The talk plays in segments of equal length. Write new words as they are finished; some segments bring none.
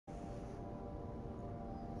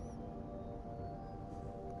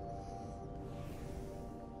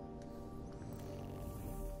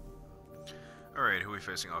Alright, who are we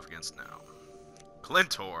facing off against now?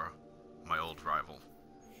 Klintor, my old rival.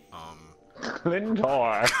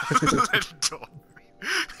 Klintor. Klintor.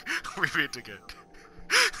 We meet again.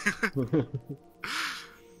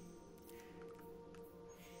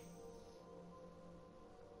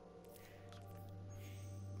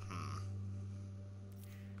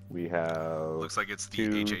 We have. Looks like it's the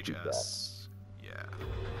HHS. Yeah.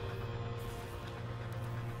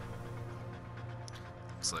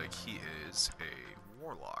 Looks like he is a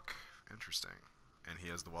warlock. Interesting. And he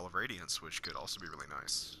has the Wall of Radiance, which could also be really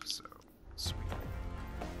nice. So, sweet.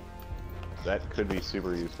 That could be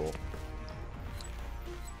super useful.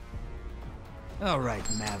 Alright,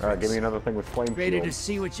 Mavericks. Alright, give me another thing with flame Ready shield. to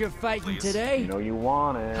see what you're fighting Please. today? You know you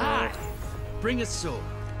want it. Hi! Bring a sword.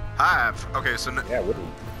 Hive! Okay, so Yeah, what do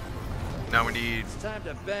now we need It's time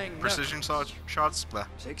to bang precision shots. Blah.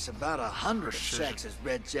 Takes about 100 of Precision. Shax's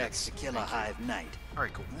red jacks to kill a hive knight.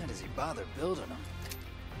 Alright, cool. Why does he bother building them?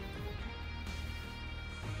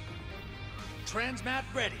 Transmat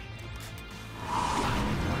ready.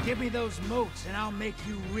 Give me those moats and I'll make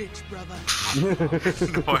you rich, brother. No,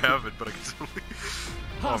 I haven't, but I can totally.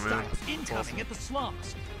 Oh man. Hostiles incoming at the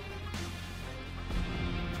slums.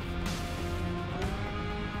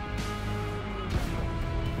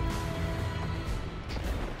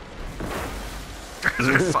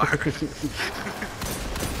 They're fired.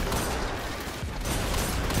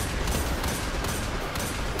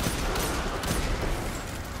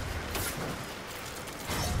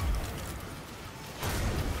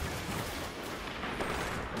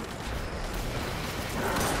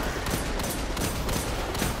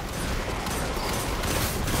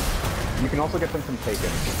 You can also get them from Taken.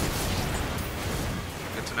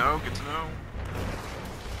 Good to know, good to know.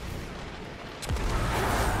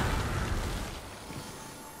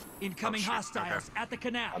 Incoming Oh, shoot. hostiles Okay. at the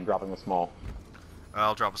canal. I'm dropping the small.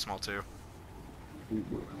 I'll drop a small too.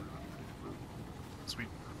 Sweet.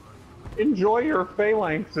 Enjoy your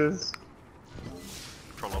phalanxes.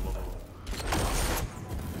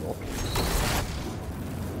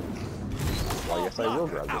 Well, I guess I will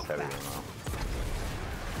grab this heavy ammo.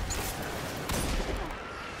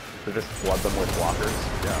 To just flood them with blockers?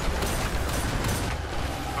 Yeah.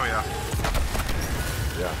 Oh yeah.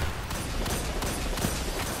 Yeah.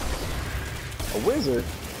 A wizard?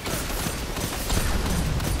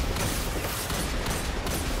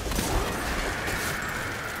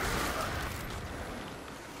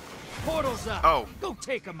 Portals up. Oh. Go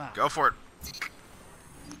take them out. Go for it.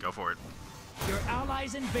 Go for it. Your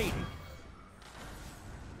allies invading.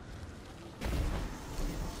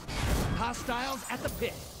 Hostiles at the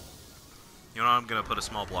pit. You know, I'm gonna put a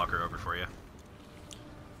small blocker over for you.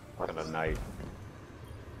 Fucking a knight.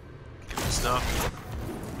 Get the stuff.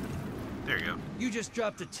 There you go. You just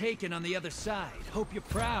dropped a taken on the other side. Hope you're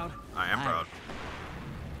proud. I am proud.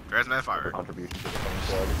 Transmat fire. Contribution to the fun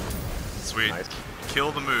club. Sweet. Nice.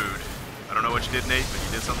 Kill the mood. I don't know what you did, Nate, but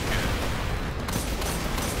you did something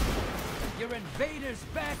good. Your invaders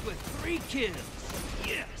back with 3 kills.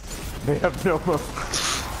 Yes. They have no more.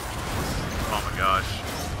 Oh my gosh.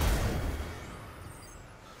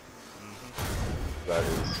 That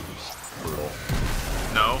is brutal.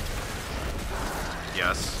 No.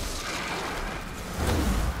 Yes.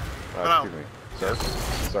 Excuse me. Sir?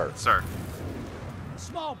 Sir. Sir.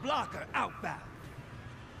 Small blocker outbound.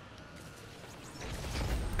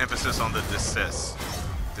 Emphasis on the deceased.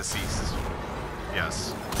 Deceased.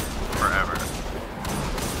 Yes. Forever.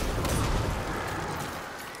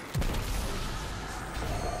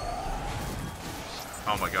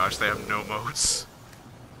 Oh my gosh, they have no modes.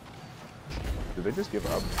 Did they just give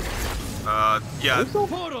up? Yeah.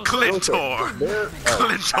 Portals. Klintor. They're-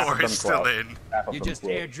 Klintor is still in. You just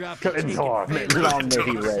airdropped a Klintor. taken. Long may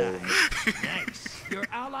he Klintor. reign. Nice. Your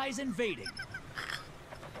allies invading.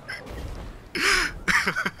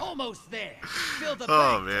 Almost there. Fill the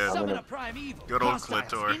Oh, bank. man. Summon a prime evil. Good old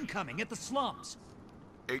Hostiles Klintor. incoming at the slums.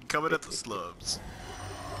 Coming at the slums.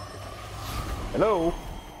 Hello?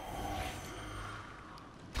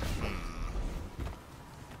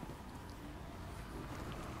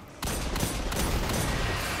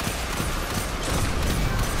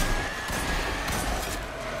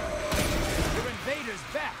 Your invaders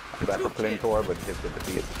back. Back for 2 kills. Klintor, but hit the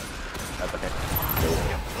defeat at the hand.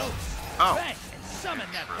 You're close. Oh. Bank and summon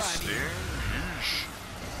that prime Interesting. evil.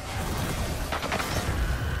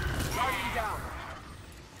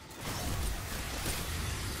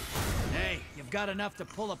 Hey, you've got enough to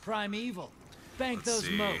pull a prime evil. Bank Let's those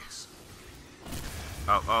see. moats.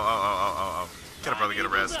 Oh. Get a brother, get a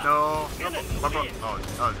res. No. My bro. Oh,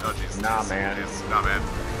 jeez. Nah, man. Nah, man.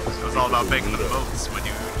 It was all about making the moats, my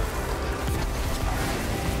dude.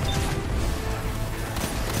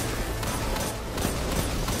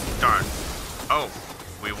 Darn. Oh,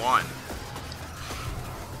 we won.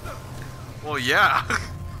 Well, yeah.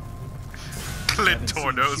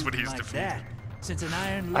 Klintor knows what he's like defeating. that since an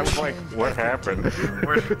Iron I was like, Lady what happened?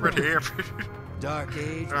 What happened? Dark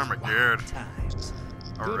Age. Oh my wild god. times.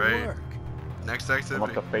 Good Alright. work. Next I'm up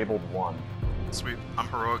activity. to Fabled 1. Sweet. I'm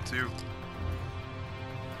heroic too.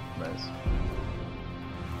 Nice.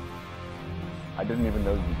 I didn't even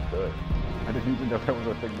know you could. I didn't even know that was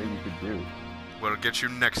a thing that you could do. We'll get you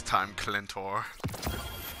next time, Klintor.